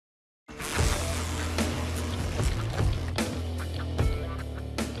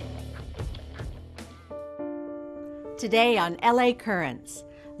Today on LA Currents,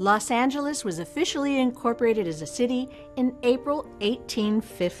 Los Angeles was officially incorporated as a city in April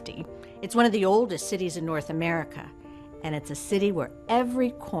 1850. It's one of the oldest cities in North America, and it's a city where every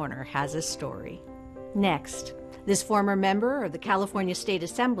corner has a story. Next, this former member of the California State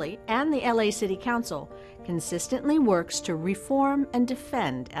Assembly and the LA City Council consistently works to reform and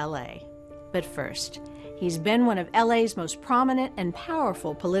defend LA. But first, he's been one of LA's most prominent and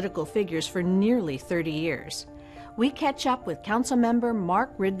powerful political figures for nearly 30 years. We catch up with Councilmember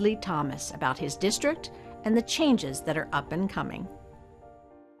Mark Ridley-Thomas about his district and the changes that are up and coming.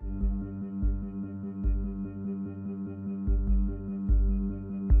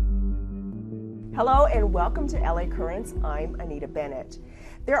 Hello and welcome to LA Currents. I'm Anita Bennett.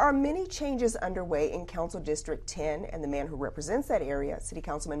 There are many changes underway in Council District 10, and the man who represents that area, City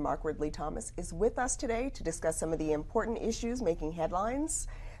Councilman Mark Ridley-Thomas, is with us today to discuss some of the important issues making headlines.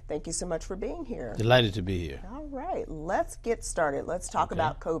 Thank you so much for being here. Delighted to be here. All right, let's get started. Let's talk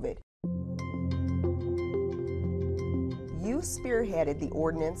about COVID. You spearheaded the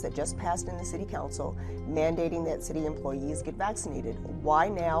ordinance that just passed in the City Council mandating that city employees get vaccinated. Why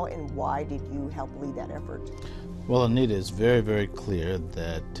now, and why did you help lead that effort? Well, Anita, it's very, very clear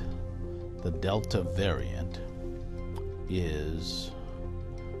that the Delta variant is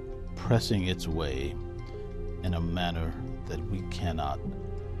pressing its way in a manner that we cannot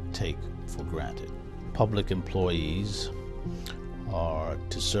take for granted. Public employees are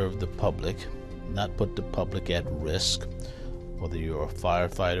to serve the public, not put the public at risk. Whether you're a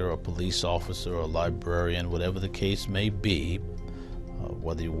firefighter, a police officer, a librarian, whatever the case may be,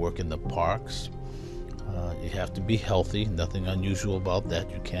 whether you work in the parks, you have to be healthy. Nothing unusual about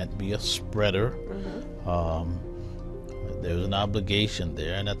that. You can't be a spreader. There's an obligation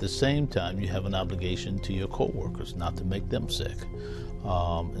there, and at the same time, you have an obligation to your coworkers not to make them sick.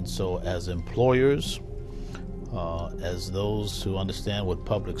 And so as employers, as those who understand what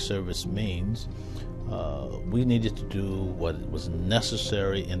public service means, we needed to do what was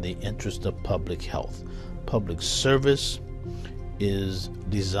necessary in the interest of public health. Public service is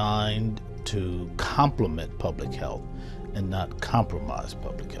designed to complement public health and not compromise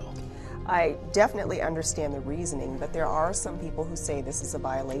public health. I definitely understand the reasoning, but there are some people who say this is a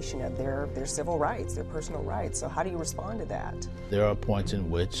violation of their civil rights, their personal rights. So how do you respond to that? There are points in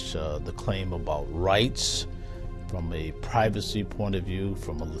which the claim about rights from a privacy point of view,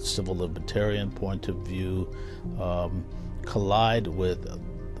 from a civil libertarian point of view, collide with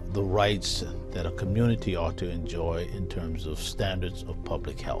the rights that a community ought to enjoy in terms of standards of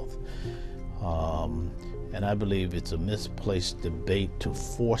public health. And I believe it's a misplaced debate to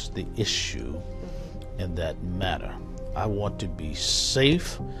force the issue in that matter. I want to be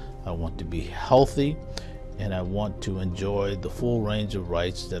safe, I want to be healthy, and I want to enjoy the full range of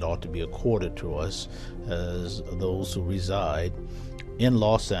rights that ought to be accorded to us as those who reside in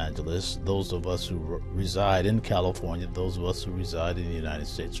Los Angeles, those of us who reside in California, those of us who reside in the United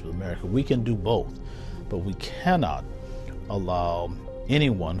States of America. We can do both, but we cannot allow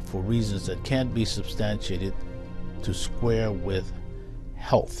anyone, for reasons that can't be substantiated, to square with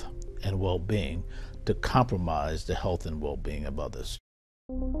health and well-being, to compromise the health and well-being of others.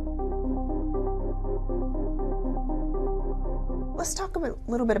 Let's talk a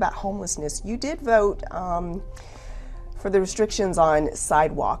little bit about homelessness. You did vote for the restrictions on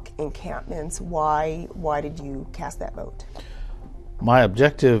sidewalk encampments. Why did you cast that vote? My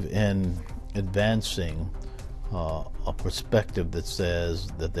objective in advancing a perspective that says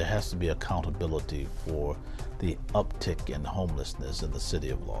that there has to be accountability for the uptick in homelessness in the city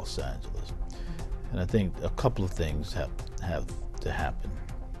of Los Angeles. And I think a couple of things have to happen.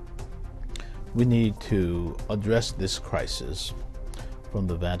 We need to address this crisis from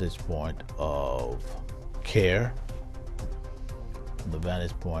the vantage point of care, from the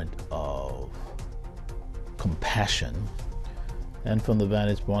vantage point of compassion, and from the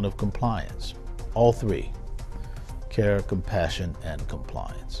vantage point of compliance. All three: care, compassion, and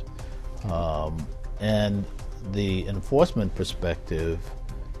compliance. And the enforcement perspective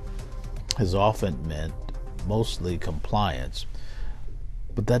has often meant mostly compliance,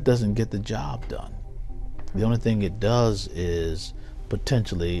 but that doesn't get the job done. The only thing it does is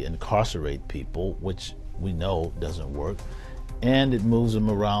potentially incarcerate people, which we know doesn't work, and it moves them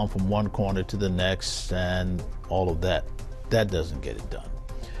around from one corner to the next and all of that. That doesn't get it done.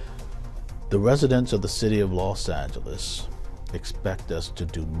 The residents of the city of Los Angeles expect us to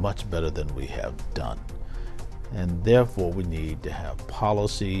do much better than we have done. And therefore we need to have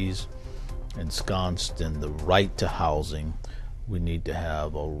policies ensconced in the right to housing. We need to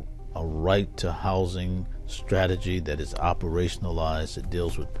have a right to housing strategy that is operationalized, that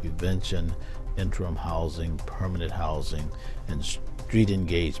deals with prevention interim housing, permanent housing, and street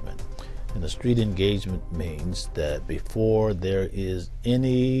engagement. And the street engagement means that before there is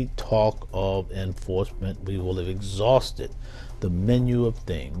any talk of enforcement, we will have exhausted the menu of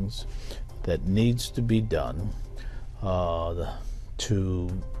things that needs to be done to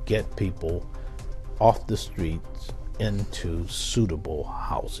get people off the streets into suitable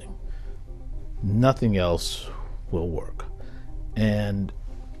housing. Nothing else will work. And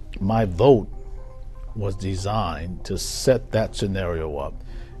my vote was designed to set that scenario up.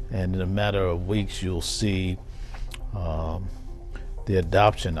 And in a matter of weeks, you'll see the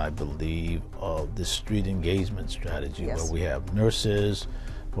adoption, I believe, of the street engagement strategy, yes, where we have nurses,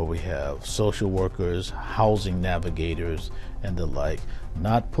 where we have social workers, housing navigators, and the like,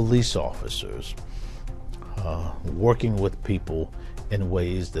 not police officers, working with people in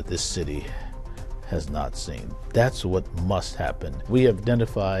ways that this city has not seen. That's what must happen. We have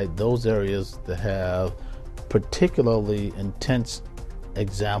identified those areas that have particularly intense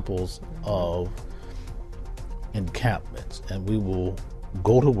examples of encampments, and we will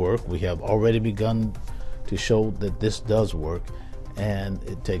go to work. We have already begun to show that this does work, and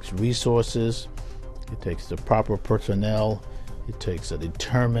it takes resources, it takes the proper personnel, it takes a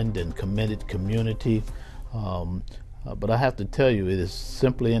determined and committed community. But I have to tell you, it is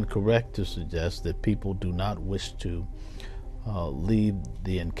simply incorrect to suggest that people do not wish to leave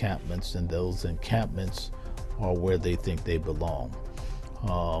the encampments, and those encampments are where they think they belong.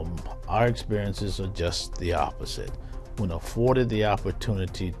 Our experiences are just the opposite. When afforded the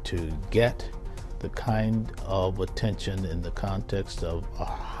opportunity to get the kind of attention in the context of a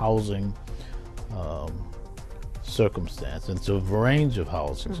housing circumstance, and it's a range of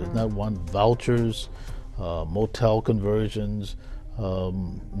housing, so it's not one, vouchers, motel conversions,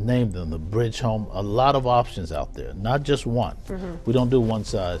 name them, the bridge home, a lot of options out there, not just one. We don't do one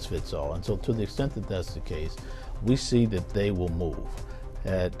size fits all. And so to the extent that that's the case, we see that they will move.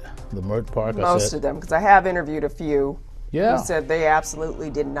 At the Mert Park, most of them, because I have interviewed a few who said they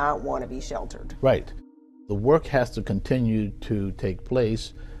absolutely did not want to be sheltered. Right. The work has to continue to take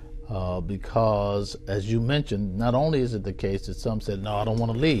place because, as you mentioned, not only is it the case that some said, no, I don't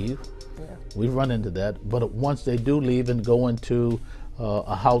want to leave. We've run into that. But once they do leave and go into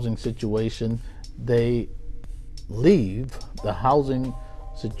a housing situation, they leave the housing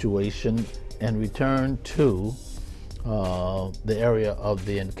situation and return to the area of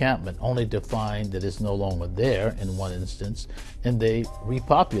the encampment, only to find that it's no longer there in one instance, and they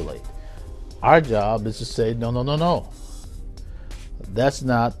repopulate. Our job is to say, no, no, no, no. That's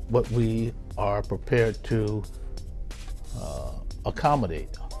not what we are prepared to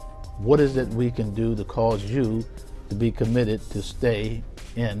accommodate. What is it we can do to cause you to be committed to stay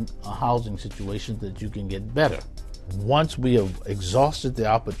in a housing situation that you can get better? Once we have exhausted the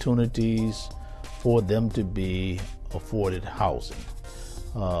opportunities for them to be afforded housing,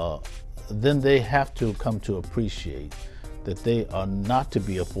 then they have to come to appreciate that they are not to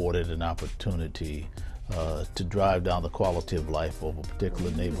be afforded an opportunity to drive down the quality of life of a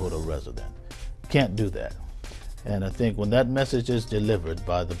particular neighborhood or resident. Can't do that. And I think when that message is delivered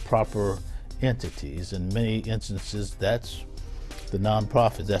by the proper entities, in many instances that's the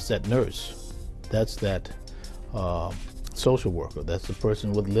nonprofits, that's that nurse, that's that social worker, that's the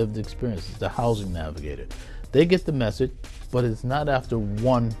person with lived experience, it's the housing navigator. They get the message, but it's not after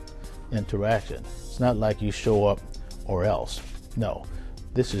one interaction. It's not like you show up or else. No,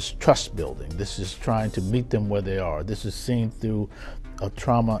 this is trust building. This is trying to meet them where they are. This is seen through a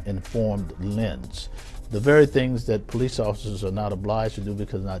trauma-informed lens. The very things that police officers are not obliged to do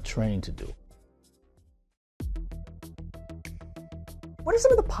because they're not trained to do. What are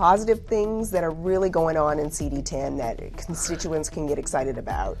some of the positive things that are really going on in CD10 that constituents can get excited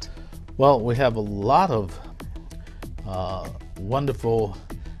about? Well, we have a lot of wonderful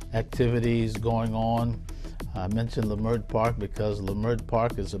activities going on. I mentioned Lemert Park because Lemert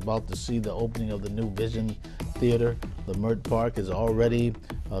Park is about to see the opening of the new Vision Theater. Lemert Park has already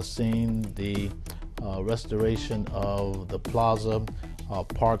seen the restoration of the plaza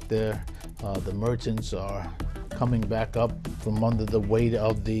park there. The merchants are coming back up from under the weight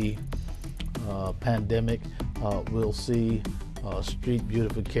of the pandemic. We'll see street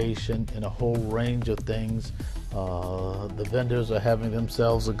beautification and a whole range of things. The vendors are having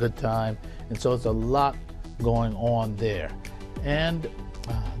themselves a good time, and so it's a lot going on there. And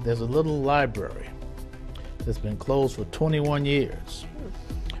there's a little library that's been closed for 21 years.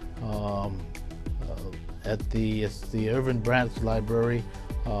 It's the Irvin Branch Library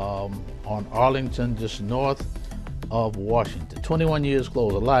on Arlington, just north of Washington. 21 years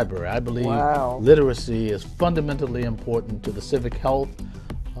closed, a library. I believe literacy is fundamentally important to the civic health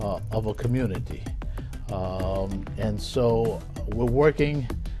of a community. And so we're working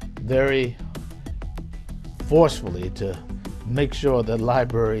very forcefully to make sure the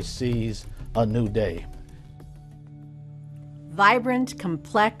library sees a new day. Vibrant,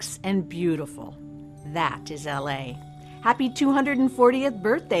 complex, and beautiful. That is LA. Happy 240th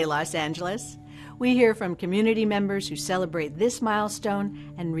birthday, Los Angeles. We hear from community members who celebrate this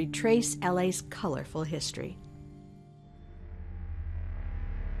milestone and retrace LA's colorful history.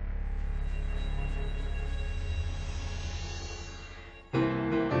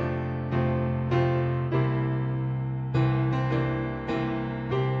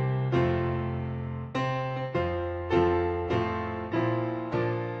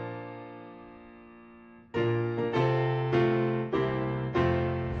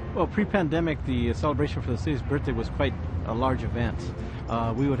 Well, pre-pandemic, the celebration for the city's birthday was quite a large event.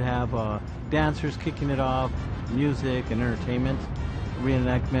 We would have dancers kicking it off, music and entertainment,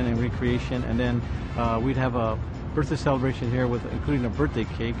 reenactment and recreation, and then we'd have a birthday celebration here with including a birthday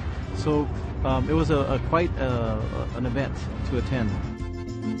cake. So it was quite an event to attend.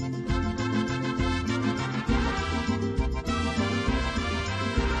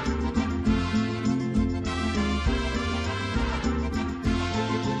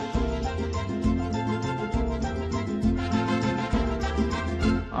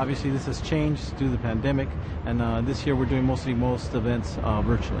 Obviously, this has changed due to the pandemic, and this year we're doing most events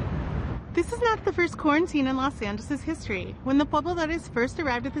virtually. This is not the first quarantine in Los Angeles' history. When the pobladores first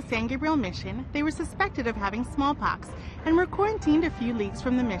arrived at the San Gabriel mission, they were suspected of having smallpox and were quarantined a few leagues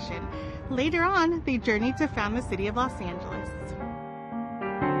from the mission. Later on, they journeyed to found the city of Los Angeles.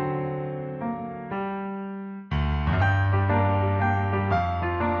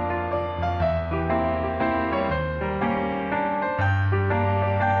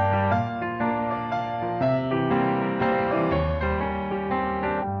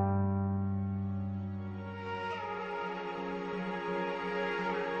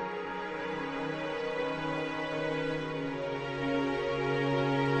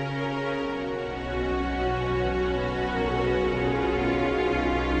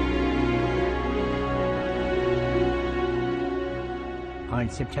 On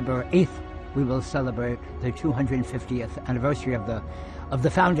September 8th, we will celebrate the 250th anniversary of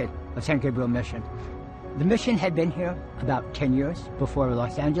the founding of San Gabriel Mission. The mission had been here about 10 years before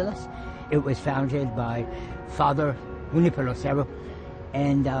Los Angeles. It was founded by Father Junipero,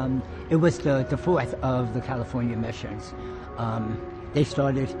 and it was the fourth of the California missions. They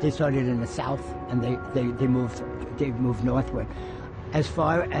started in the south, and they moved northward. As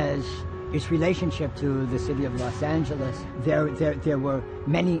far as its relationship to the city of Los Angeles, there were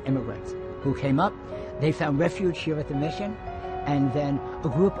many immigrants who came up. They found refuge here at the mission, and then a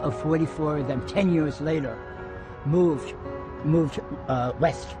group of 44 of them 10 years later moved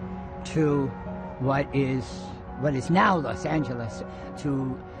west to what is now Los Angeles,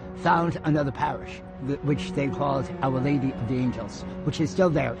 to found another parish, which they called Our Lady of the Angels, which is still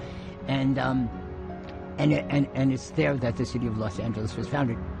there, and it's there that the city of Los Angeles was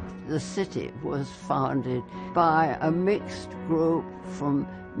founded. The city was founded by a mixed group from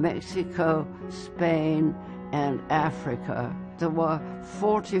Mexico, Spain, and Africa. There were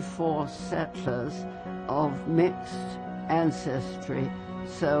 44 settlers of mixed ancestry,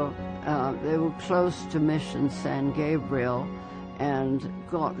 so they were close to Mission San Gabriel and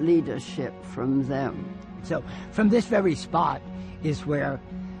got leadership from them. So from this very spot is where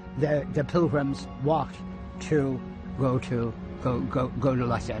the pilgrims walked to go to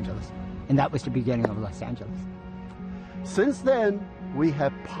Los Angeles. And that was the beginning of Los Angeles. Since then, we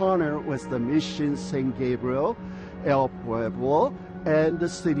have partnered with the Mission San Gabriel, El Pueblo, and the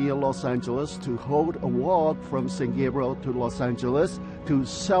city of Los Angeles to hold a walk from San Gabriel to Los Angeles to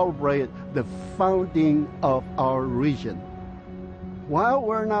celebrate the founding of our region. While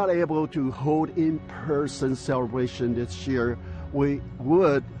we're not able to hold in-person celebration this year, we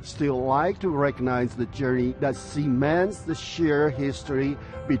would still like to recognize the journey that cements the shared history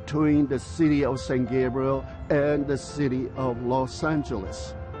between the city of San Gabriel and the city of Los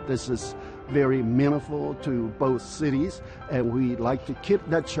Angeles. This is very meaningful to both cities, and we'd like to keep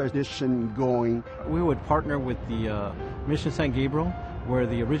that tradition going. We would partner with the Mission San Gabriel, where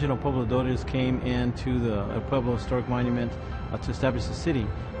the original pobladores came into the Pueblo Historic Monument to establish the city,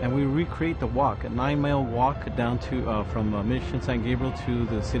 and we recreate the walk, a 9-mile walk down to from Mission San Gabriel to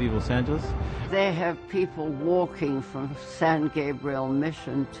the city of Los Angeles. They have people walking from San Gabriel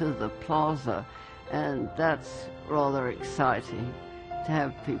Mission to the plaza, and that's rather exciting to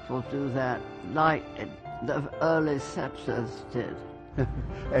have people do that like the early settlers did.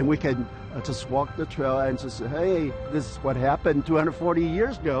 And we can just walk the trail and just say, hey, this is what happened 240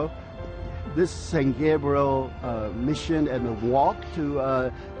 years ago. This San Gabriel mission and the walk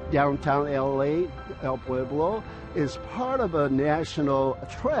to downtown LA, El Pueblo, is part of a national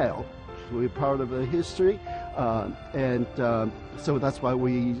trail. We're part of the history, and so that's why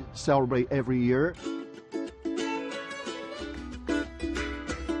we celebrate every year.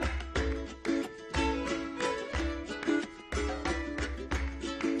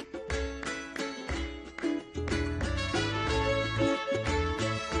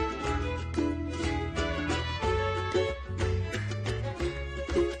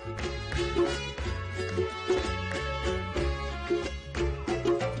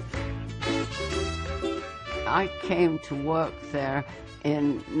 I came to work there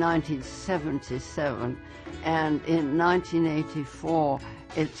in 1977, and in 1984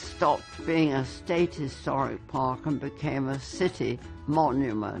 it stopped being a state historic park and became a city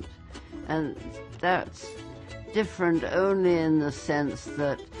monument. And that's different only in the sense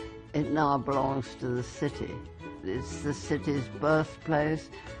that it now belongs to the city. It's the city's birthplace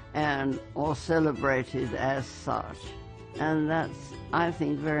and or celebrated as such. And that's, I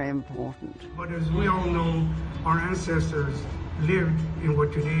think, very important. But as we all know, our ancestors lived in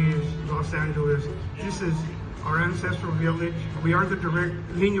what today is Los Angeles. This is our ancestral village. We are the direct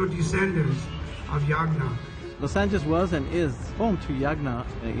lineal descendants of Yagna. Los Angeles was and is home to Yagna,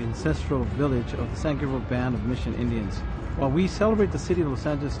 an ancestral village of the San Gabriel Band of Mission Indians. While we celebrate the city of Los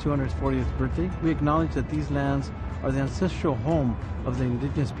Angeles' 240th birthday, we acknowledge that these lands are the ancestral home of the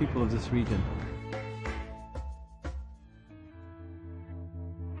indigenous people of this region.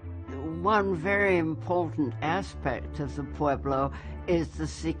 One very important aspect of the Pueblo is the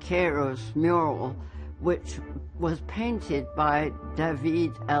Siqueiros mural, which was painted by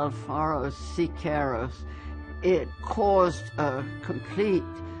David Alfaro Siqueiros. It caused a complete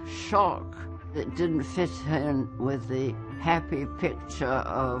shock that didn't fit in with the happy picture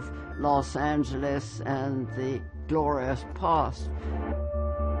of Los Angeles and the glorious past.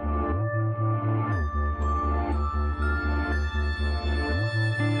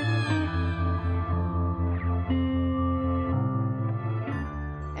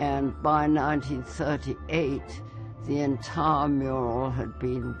 And by 1938, the entire mural had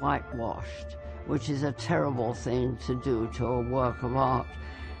been whitewashed, which is a terrible thing to do to a work of art.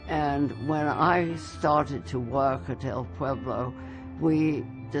 And when I started to work at El Pueblo, we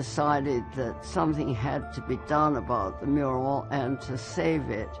decided that something had to be done about the mural and to save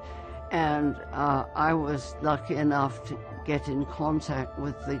it. And I was lucky enough to get in contact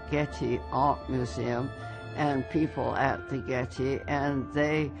with the Getty Art Museum and people at the Getty, and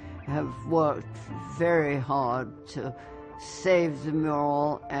they have worked very hard to save the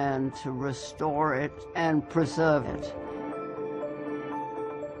mural and to restore it and preserve it.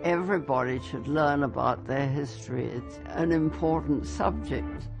 Everybody should learn about their history. It's an important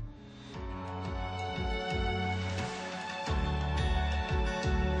subject.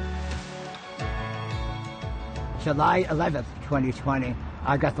 July 11th, 2020,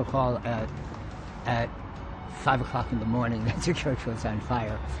 I got the call at 5 o'clock in the morning that the church was on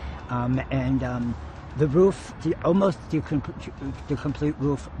fire. The roof, almost the complete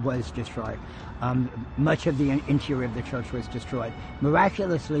roof was destroyed. Much of the interior of the church was destroyed.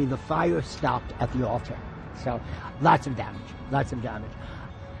 Miraculously, the fire stopped at the altar. So lots of damage.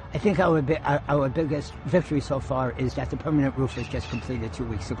 I think our biggest victory so far is that the permanent roof was just completed 2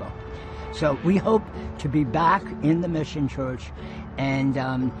 weeks ago. So we hope to be back in the Mission Church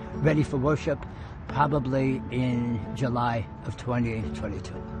and ready for worship probably in July of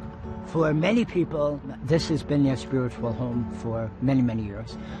 2022. For many people, this has been their spiritual home for many, many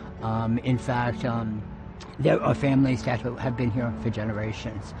years. In fact, there are families that have been here for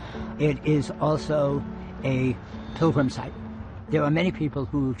generations. It is also a pilgrim site. There are many people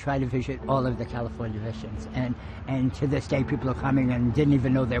who try to visit all of the California missions, and to this day people are coming and didn't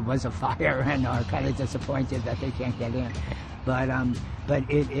even know there was a fire and are kind of disappointed that they can't get in. But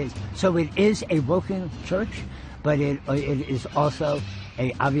it is a working church, but it is also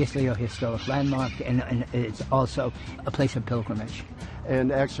obviously a historic landmark, and it's also a place of pilgrimage.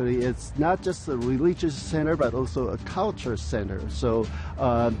 And actually, it's not just a religious center, but also a culture center. So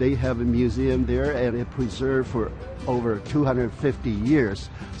they have a museum there, and it preserved for over 250 years.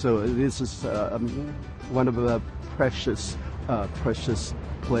 So this is one of the precious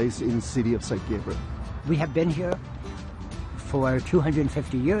place in the city of San Gabriel. We have been here for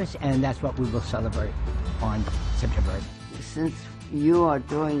 250 years, and that's what we will celebrate on September 8th. Since you are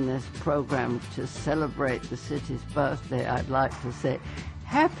doing this program to celebrate the city's birthday, I'd like to say,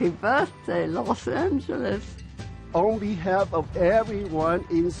 happy birthday, Los Angeles. on behalf of everyone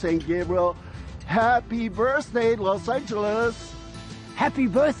in San Gabriel, happy birthday, Los Angeles! Happy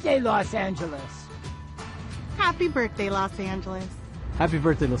birthday, Los Angeles! Happy birthday, Los Angeles. Happy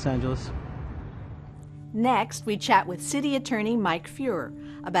birthday, Los Angeles. Next, we chat with City Attorney Mike Feuer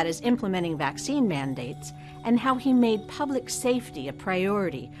about his implementing vaccine mandates and how he made public safety a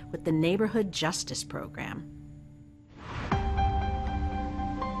priority with the Neighborhood Justice Program.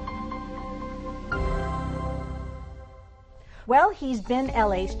 Well, he's been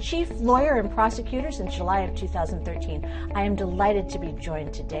LA's chief lawyer and prosecutor since July of 2013. I am delighted to be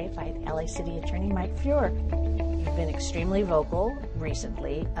joined today by LA City Attorney Mike Feuer. You've been extremely vocal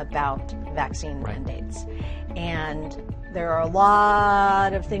recently about vaccine mandates, and there are a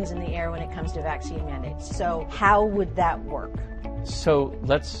lot of things in the air when it comes to vaccine mandates. So how would that work? So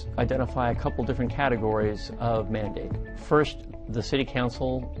let's identify a couple different categories of mandate. First, the City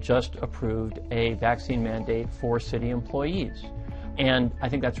Council just approved a vaccine mandate for city employees. And I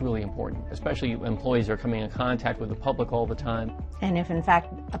think that's really important, especially employees are coming in contact with the public all the time. And if, in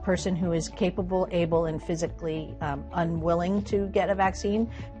fact, a person who is capable, able, and physically unwilling to get a vaccine,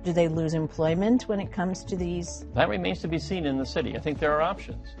 do they lose employment when it comes to these? That remains to be seen in the city. I think there are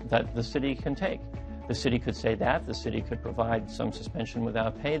options that the city can take. The city could say that. The city could provide some suspension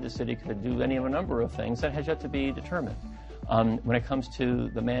without pay. The city could do any of a number of things that has yet to be determined. When it comes to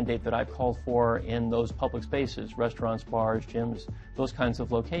the mandate that I've called for in those public spaces, restaurants, bars, gyms, those kinds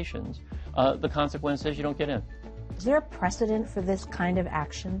of locations, the consequence is you don't get in. Is there a precedent for this kind of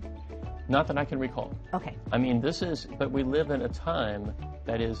action? Not that I can recall. Okay. I mean, but we live in a time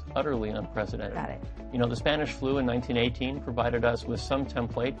that is utterly unprecedented. Got it. You know, the Spanish flu in 1918 provided us with some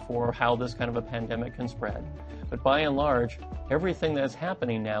template for how this kind of a pandemic can spread. But by and large, everything that's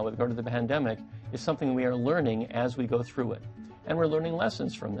happening now with regard to the pandemic is something we are learning as we go through it. And we're learning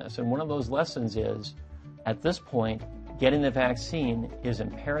lessons from this. And one of those lessons is, at this point, getting the vaccine is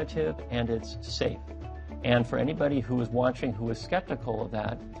imperative and it's safe. And for anybody who is watching who is skeptical of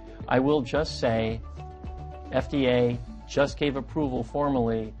that, I will just say, FDA just gave approval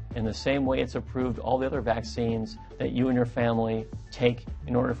formally in the same way it's approved all the other vaccines that you and your family take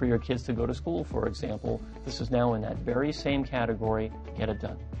in order for your kids to go to school, for example. This is now in that very same category. Get it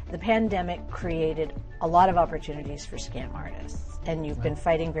done. The pandemic created a lot of opportunities for scam artists, and you've been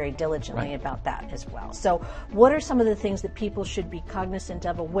fighting very diligently about that as well. So what are some of the things that people should be cognizant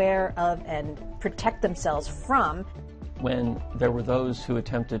of, aware of, and protect themselves from? When there were those who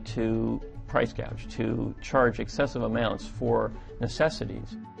attempted to price gouge, to charge excessive amounts for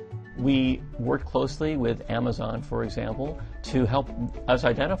necessities, we worked closely with Amazon, for example, to help us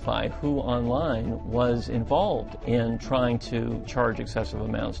identify who online was involved in trying to charge excessive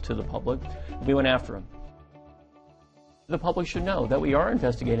amounts to the public. We went after them. The public should know that we are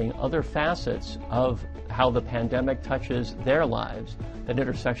investigating other facets of how the pandemic touches their lives, that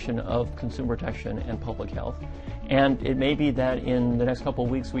intersection of consumer protection and public health. And it may be that in the next couple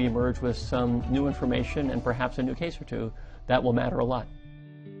of weeks we emerge with some new information and perhaps a new case or two that will matter a lot.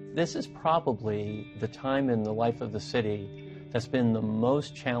 This is probably the time in the life of the city that's been the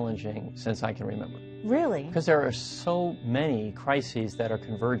most challenging since I can remember. Really? Because there are so many crises that are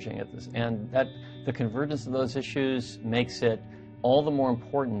converging at this, and that the convergence of those issues makes it all the more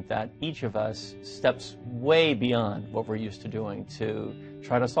important that each of us steps way beyond what we're used to doing to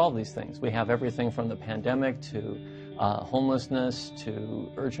try to solve these things. We have everything from the pandemic to homelessness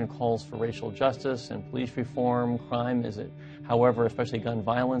to urgent calls for racial justice and police reform. Crime however, especially gun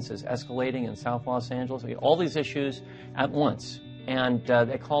violence, is escalating in South Los Angeles. We have all these issues at once, and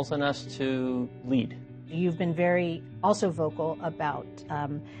it calls on us to lead. You've been very also vocal about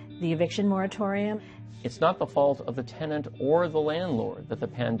the eviction moratorium. It's not the fault of the tenant or the landlord that the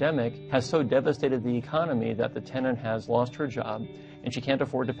pandemic has so devastated the economy that the tenant has lost her job and she can't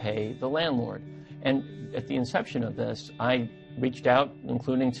afford to pay the landlord. And at the inception of this, I reached out,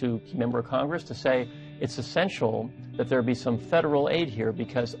 including to a member of Congress, to say it's essential that there be some federal aid here,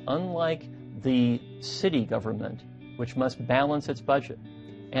 because unlike the city government, which must balance its budget,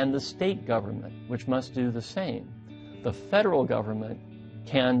 and the state government, which must do the same, the federal government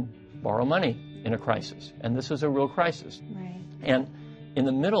can borrow money in a crisis. And this is a real crisis. Right. And in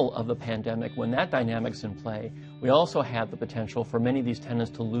the middle of the pandemic, when that dynamic's in play, we also have the potential for many of these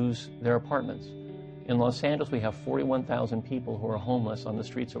tenants to lose their apartments. In Los Angeles, we have 41,000 people who are homeless on the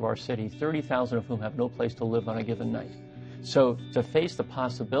streets of our city, 30,000 of whom have no place to live on a given night. So to face the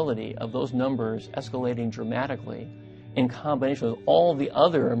possibility of those numbers escalating dramatically in combination with all the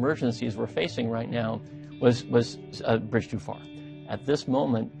other emergencies we're facing right now was a bridge too far. At this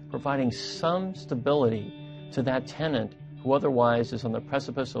moment, providing some stability to that tenant who otherwise is on the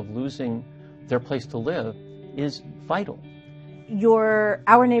precipice of losing their place to live is vital.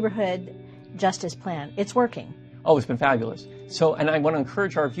 Our neighborhood justice plan, it's working. Oh, it's been fabulous. So, and I want to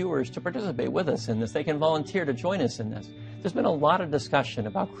encourage our viewers to participate with us in this. They can volunteer to join us in this. There's been a lot of discussion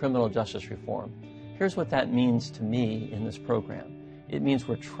about criminal justice reform. Here's what that means to me in this program. It means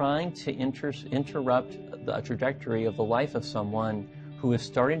we're trying to interrupt the trajectory of the life of someone who is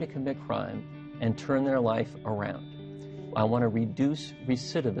starting to commit crime and turn their life around. I want to reduce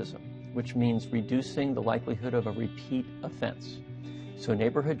recidivism, which means reducing the likelihood of a repeat offense. So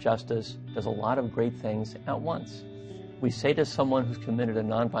neighborhood justice does a lot of great things at once. We say to someone who's committed a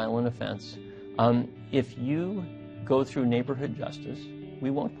nonviolent offense, if you go through neighborhood justice,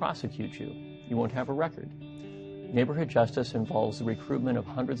 we won't prosecute you. You won't have a record. Neighborhood justice involves the recruitment of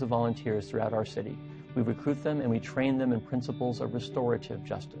hundreds of volunteers throughout our city. We recruit them and we train them in principles of restorative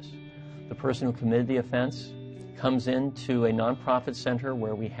justice. The person who committed the offense comes into a nonprofit center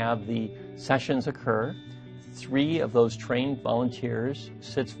where we have the sessions occur. 3 of those trained volunteers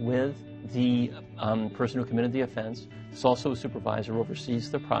sits with the person who committed the offense. There's also a supervisor who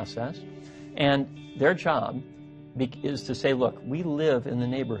oversees the process. And their job is to say, look, we live in the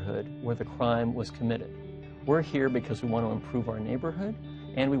neighborhood where the crime was committed. We're here because we want to improve our neighborhood,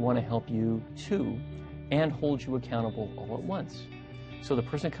 and we want to help you too, and hold you accountable all at once. So the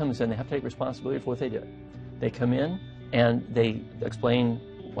person comes in, they have to take responsibility for what they did. They come in and they explain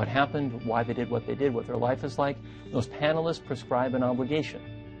what happened, why they did, what their life is like. Those panelists prescribe an obligation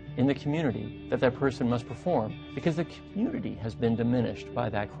in the community that that person must perform because the community has been diminished by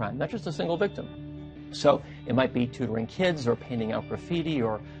that crime, not just a single victim. So it might be tutoring kids or painting out graffiti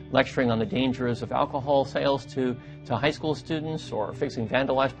or lecturing on the dangers of alcohol sales to high school students or fixing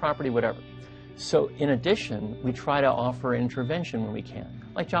vandalized property, whatever. So in addition, we try to offer intervention when we can,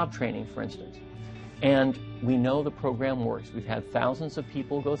 like job training, for instance. And we know the program works. We've had thousands of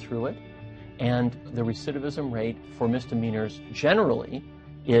people go through it, and the recidivism rate for misdemeanors generally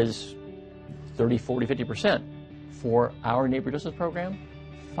is 30, 40, 50%. For our neighborhood justice program,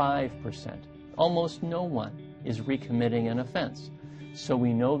 5%. Almost no one is recommitting an offense. So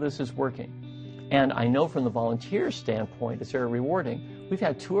we know this is working. And I know from the volunteer standpoint, it's very rewarding. We've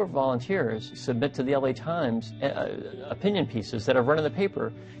had 2 of our volunteers submit to the LA Times opinion pieces that have run in the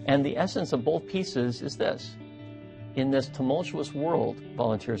paper, and the essence of both pieces is this. In this tumultuous world,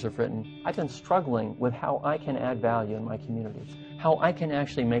 volunteers have written, I've been struggling with how I can add value in my community, how I can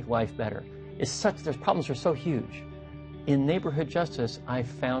actually make life better. Their problems are so huge. In neighborhood justice, I've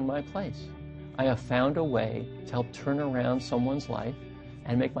found my place. I have found a way to help turn around someone's life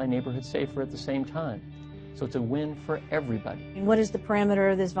and make my neighborhood safer at the same time. So it's a win for everybody. And what is the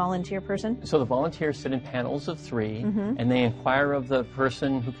parameter of this volunteer person? So the volunteers sit in panels of 3, and they inquire of the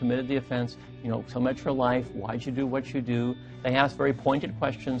person who committed the offense, tell them about your life, why'd you do what you do. They ask very pointed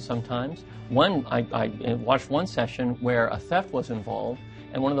questions sometimes. I watched one session where a theft was involved,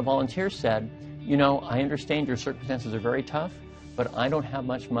 and one of the volunteers said, I understand your circumstances are very tough, but I don't have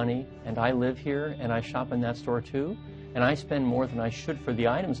much money, and I live here, and I shop in that store too, and I spend more than I should for the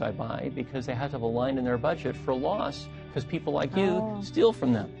items I buy because they have to have a line in their budget for loss because people like you steal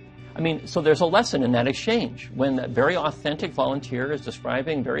from them. So there's a lesson in that exchange when that very authentic volunteer is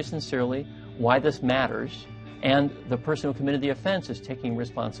describing very sincerely why this matters, and the person who committed the offense is taking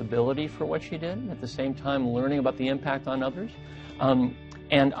responsibility for what she did, at the same time learning about the impact on others.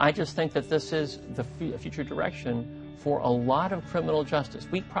 And I just think that this is the future direction for a lot of criminal justice.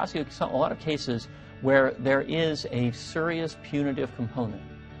 We prosecute a lot of cases where there is a serious punitive component,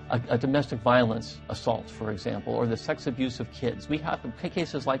 a domestic violence assault, for example, or the sex abuse of kids. We have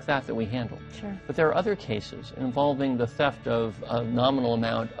cases like that we handle. Sure. But there are other cases involving the theft of a nominal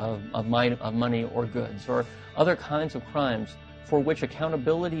amount of money or goods, or other kinds of crimes for which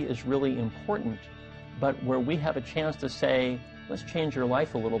accountability is really important, but where we have a chance to say, let's change your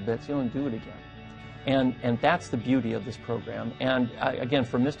life a little bit so you don't do it again. And that's the beauty of this program. And again,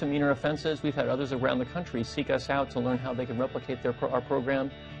 for misdemeanor offenses, we've had others around the country seek us out to learn how they can replicate our program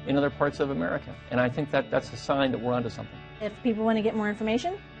in other parts of America. And I think that's a sign that we're onto something. If people want to get more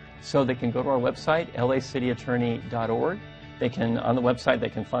information? So they can go to our website, lacityattorney.org. On the website, they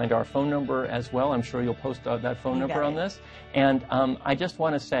can find our phone number as well. I'm sure you'll post that phone number on this. And I just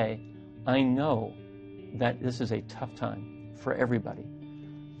want to say, I know that this is a tough time for everybody,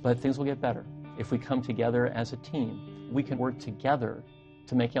 but things will get better. If we come together as a team, we can work together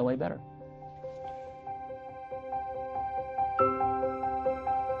to make LA better.